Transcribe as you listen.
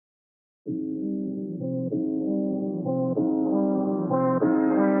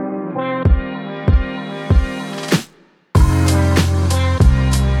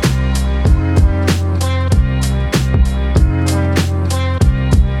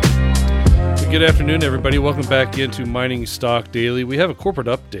Good afternoon, everybody. Welcome back into Mining Stock Daily. We have a corporate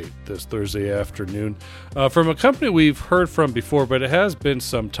update this Thursday afternoon from a company we've heard from before, but it has been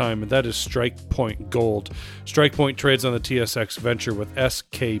some time, and that is Strike Point Gold. Strike Point trades on the TSX Venture with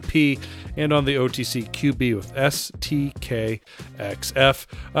SKP and on the OTCQB with STKXF.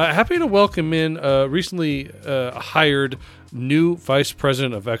 Happy to welcome in recently hired new Vice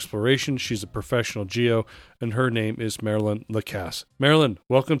President of Exploration. She's a professional geo, and her name is Marilyn Lacasse. Marilyn,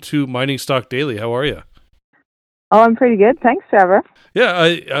 welcome to Mining Stock Daily. How are you? Oh, I'm pretty good. Thanks, Trevor. Yeah,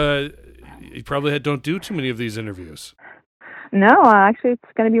 you probably don't do too many of these interviews. No, actually, it's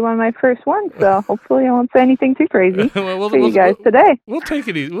going to be one of my first ones, so hopefully I won't say anything too crazy for you guys today. We'll take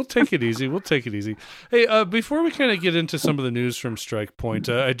it easy. We'll take it easy. Hey, before we kind of get into some of the news from Strike Point,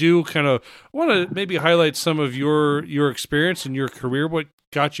 I do kind of want to maybe highlight some of your experience and your career, what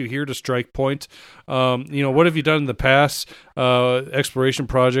got you here to Strike Point. What have you done in the past, exploration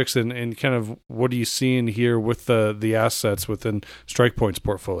projects, and kind of what are you seeing here with the assets within Strike Point's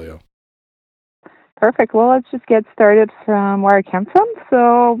portfolio? Perfect. Well, let's just get started from where I came from.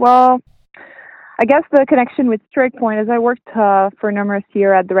 So, I guess the connection with Strike Point is I worked for numerous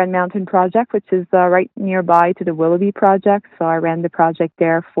years at the Red Mountain Project, which is right nearby to the Willoughby Project. So I ran the project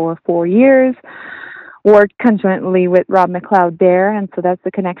there for 4 years, worked conjointly with Rob McLeod there, and so that's the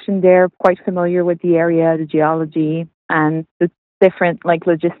connection there. Quite familiar with the area, the geology, and the different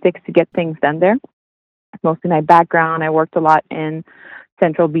logistics to get things done there. Mostly my background, I worked a lot in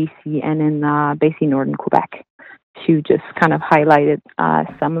central BC and in basically northern Quebec, to just kind of highlighted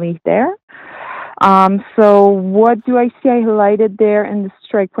some leads there. So what do I see I highlighted there in the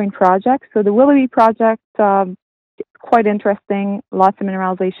Strike Point project? So the Willoughby project, quite interesting, lots of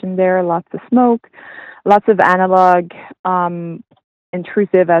mineralization there, lots of smoke, lots of analog,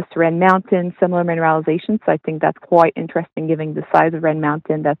 intrusive as to Red Mountain, similar mineralization. So I think that's quite interesting given the size of Red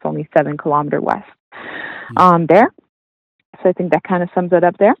Mountain. That's only 7 kilometers west there. So I think that kind of sums it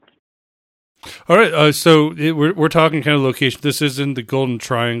up there. All right. So we're talking kind of location. This is in the Golden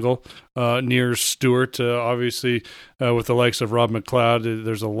Triangle near Stewart. Obviously, with the likes of Rob McLeod,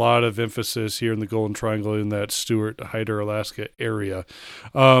 there's a lot of emphasis here in the Golden Triangle in that Stewart, Hyder, Alaska area.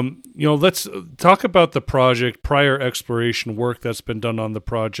 Let's talk about the project, prior exploration work that's been done on the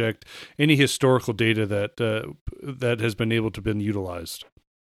project, any historical data that has been able to been utilized.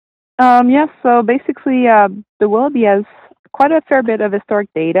 Yes. So basically, the Willoughby has quite a fair bit of historic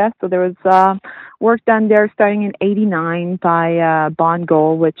data. So there was work done there starting in 1989 by Bond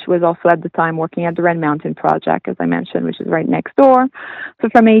Gold, which was also at the time working at the Red Mountain Project, as I mentioned, which is right next door. So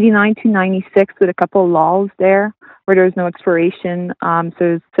from 1989 to 1996 with a couple of lulls there where there was no exploration. So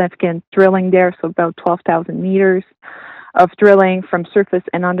there's significant drilling there, so about 12,000 meters of drilling from surface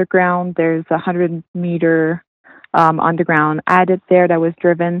and underground. There's a 100-meter underground added there that was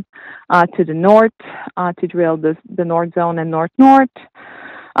driven to the north to drill the north zone and north-north.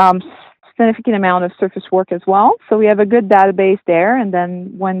 Significant amount of surface work as well. So we have a good database there. And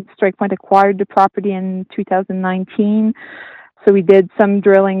then when Strike Point acquired the property in 2019, so we did some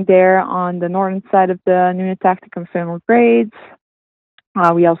drilling there on the northern side of the Nunatak to confirm our grades.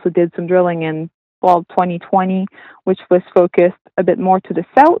 We also did some drilling in 2020, which was focused a bit more to the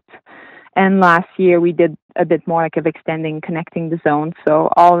south. And last year we did a bit more of extending, connecting the zone. So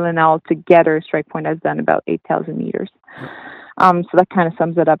all in all, together, Strike Point has done about 8,000 meters. So that kind of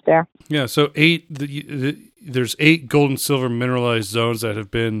sums it up there. Yeah. So there's 8 gold and silver mineralized zones that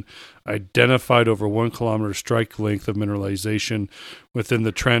have been identified over 1 kilometer strike length of mineralization within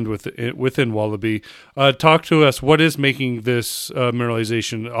the trend within Willoughby. Talk to us. What is making this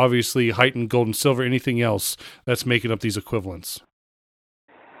mineralization? Obviously, heightened gold and silver. Anything else that's making up these equivalents?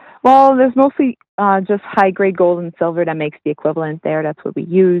 Well, there's mostly just high-grade gold and silver that makes the equivalent there. That's what we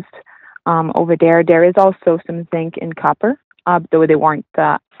used over there. There is also some zinc and copper, though they weren't,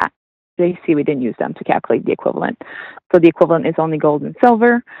 we didn't use them to calculate the equivalent. So the equivalent is only gold and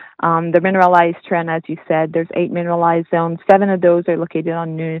silver. The mineralized trend, as you said, there's 8 mineralized zones. 7 of those are located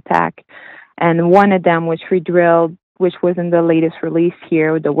on Nunatak. And one of them, which we drilled, which was in the latest release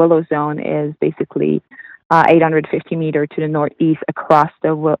here, the Willow Zone, is basically 850 meters to the northeast across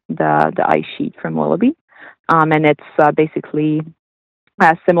the ice sheet from Willoughby. And it's basically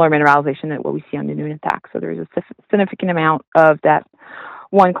a similar mineralization to what we see on the Nunatak. So there's a significant amount of that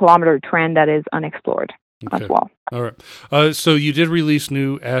 1 kilometer trend that is unexplored as well. All right. So you did release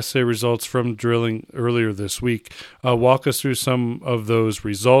new assay results from drilling earlier this week. Walk us through some of those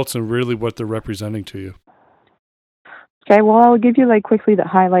results and really what they're representing to you. Okay, well, I'll give you quickly the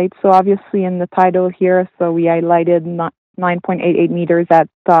highlights. So obviously in the title here, so we highlighted 9.88 meters at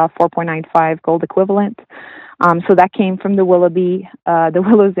 4.95 gold equivalent. So that came from the Willoughby, the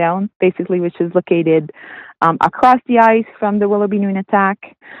Willow Zone, basically, which is located across the ice from the Willoughby Nunatak.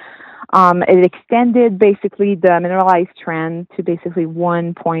 It extended basically the mineralized trend to basically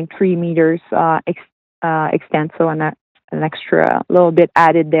 1.3 meters extent, so an extra little bit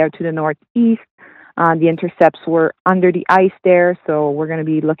added there to the northeast. The intercepts were under the ice there, so we're going to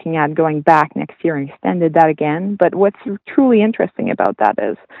be looking at going back next year and extended that again. But what's truly interesting about that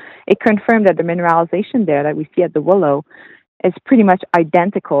is it confirmed that the mineralization there that we see at the Willow is pretty much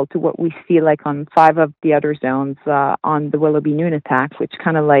identical to what we see like on 5 of the other zones on the Willoughby Nunatak, which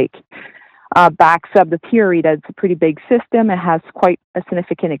kind of like backs up the theory that it's a pretty big system. It has quite a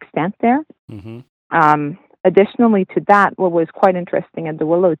significant extent there. Mm-hmm. Additionally to that, what was quite interesting at the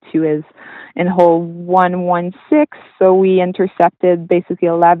Willow too is in hole 116, so we intercepted basically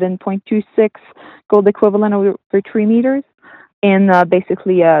 11.26 gold equivalent over 3 meters in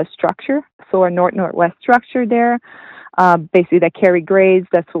basically a structure, so a north-northwest structure there. Basically that carry grades.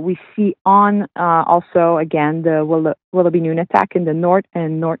 That's what we see on also, again, the Willoughby Nunatak in the north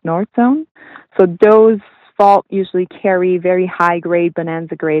and north-north zone. So those fault usually carry very high grade,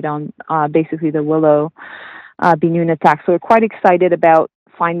 bonanza grade on basically the Willoughby Nunatak. So we're quite excited about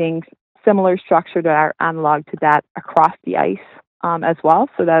finding similar structure that are analog to that across the ice as well.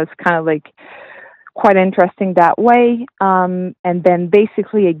 So that was kind of like quite interesting that way. And then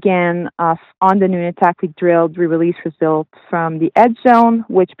basically, again, on the Nunatak, we released results from the edge zone,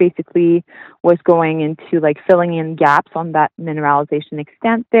 which basically was going into like filling in gaps on that mineralization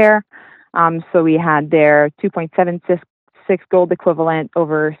extent there. So we had there 2.76 gold equivalent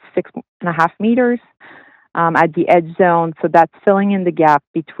over 6.5 meters at the edge zone. So that's filling in the gap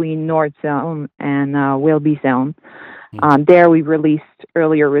between North Zone and Willoughby Zone. There we released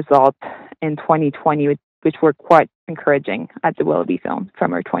earlier results in 2020, which were quite encouraging at the Willoughby Zone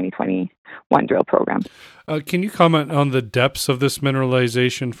from our 2021 drill program. Can you comment on the depths of this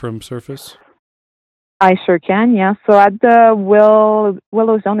mineralization from surface? I sure can, yeah. So at the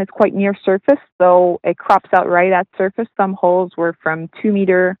Willow Zone, it's quite near surface, so it crops out right at surface. Some holes were from 2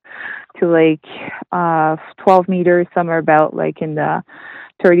 meter to like 12 meters. Some are about like in the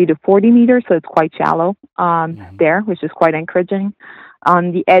 30 to 40 meters, so it's quite shallow there, which is quite encouraging.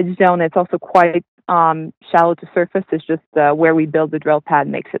 On the edge zone, it's also quite shallow to surface. It's just where we build the drill pad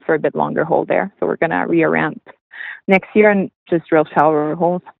makes it for a bit longer hole there. So we're going to reorient next year and just drill shallower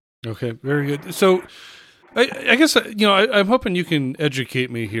holes. Okay, very good. So I guess, I'm hoping you can educate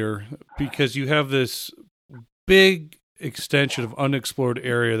me here, because you have this big extension of unexplored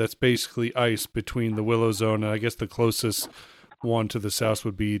area that's basically ice between the Willow Zone, and I guess the closest one to the south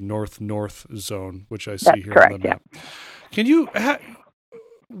would be North Zone, which I see that's here correct, on the map. Yeah. Can you,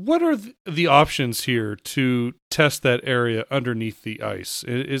 what are the options here to test that area underneath the ice?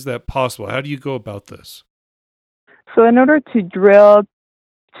 Is that possible? How do you go about this? So in order to drill,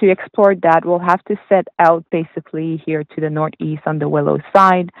 to explore that, we'll have to set out basically here to the northeast on the Willow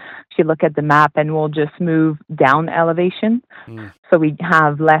side. If you look at the map, and we'll just move down elevation. So we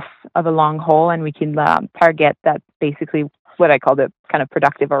have less of a long hole, and we can target that basically what I call the kind of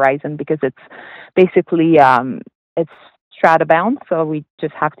productive horizon, because it's basically, it's strata bound. So we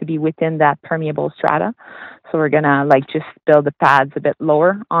just have to be within that permeable strata. So we're going to like just build the pads a bit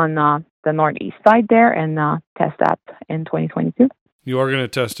lower on the northeast side there and test that in 2022. You are going to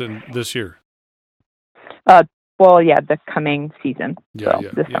test it this year? Well, yeah, the coming season.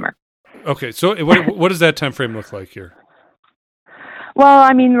 This summer. Okay, so what does that time frame look like here? Well,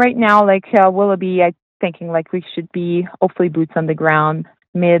 I mean, right now, like Willoughby, I'm thinking like we should be hopefully boots on the ground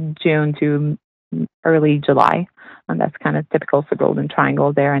mid-June to early July. And that's kind of typical for Golden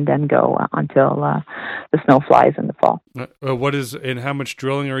Triangle there, and then go until the snow flies in the fall. And how much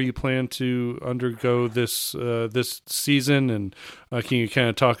drilling are you planning to undergo this season? And can you kind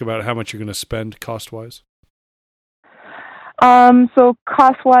of talk about how much you're going to spend cost-wise? So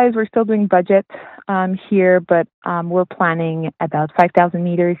cost-wise, we're still doing budget here, but we're planning about 5,000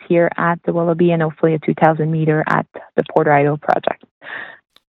 meters here at the Willoughby, and hopefully a 2,000 meter at the Porter Idle project.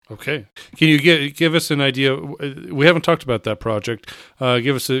 Okay. Can you give us an idea? We haven't talked about that project.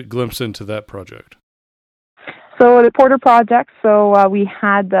 Give us a glimpse into that project. So the Porter project, we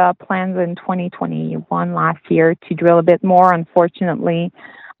had plans in 2021 last year to drill a bit more. Unfortunately,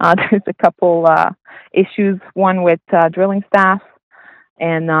 there's a couple issues, one with drilling staff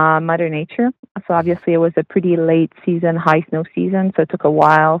and Mother Nature. So obviously it was a pretty late season, high snow season, so it took a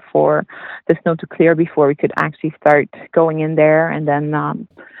while for the snow to clear before we could actually start going in there. And then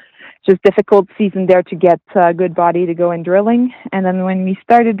just difficult season there to get a good body to go in drilling. And then when we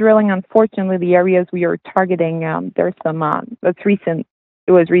started drilling, unfortunately, the areas we were targeting, there's some that's recent.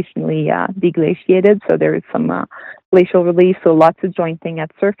 It was recently deglaciated, so there is some glacial release, so lots of jointing at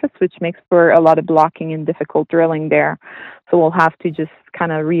surface, which makes for a lot of blocking and difficult drilling there. So we'll have to just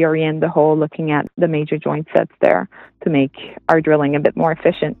kind of reorient the hole, looking at the major joint sets there to make our drilling a bit more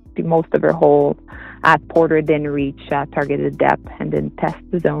efficient. Do most of our holes at Porter, then reach targeted depth, and then test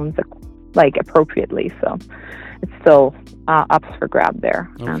the zones like appropriately. So it's still ups for grab there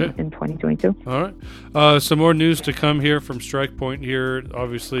in 2022. All right. Some more news to come here from Strike Point here,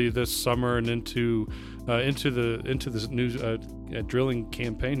 obviously this summer and into this new drilling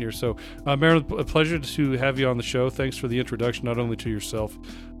campaign here. So, Marilyn, a pleasure to have you on the show. Thanks for the introduction, not only to yourself,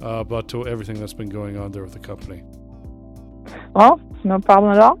 but to everything that's been going on there with the company. Well, no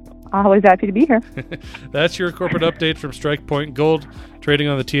problem at all. Always happy to be here. That's your corporate update from Strike Point Gold, trading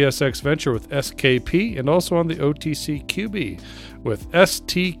on the TSX Venture with SKP and also on the OTCQB with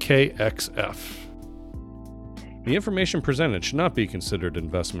STKXF. The information presented should not be considered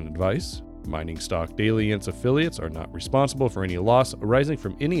investment advice. Mining Stock Daily and its affiliates are not responsible for any loss arising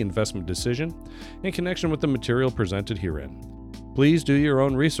from any investment decision in connection with the material presented herein. Please do your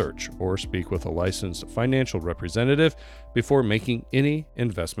own research or speak with a licensed financial representative before making any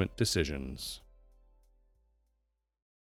investment decisions.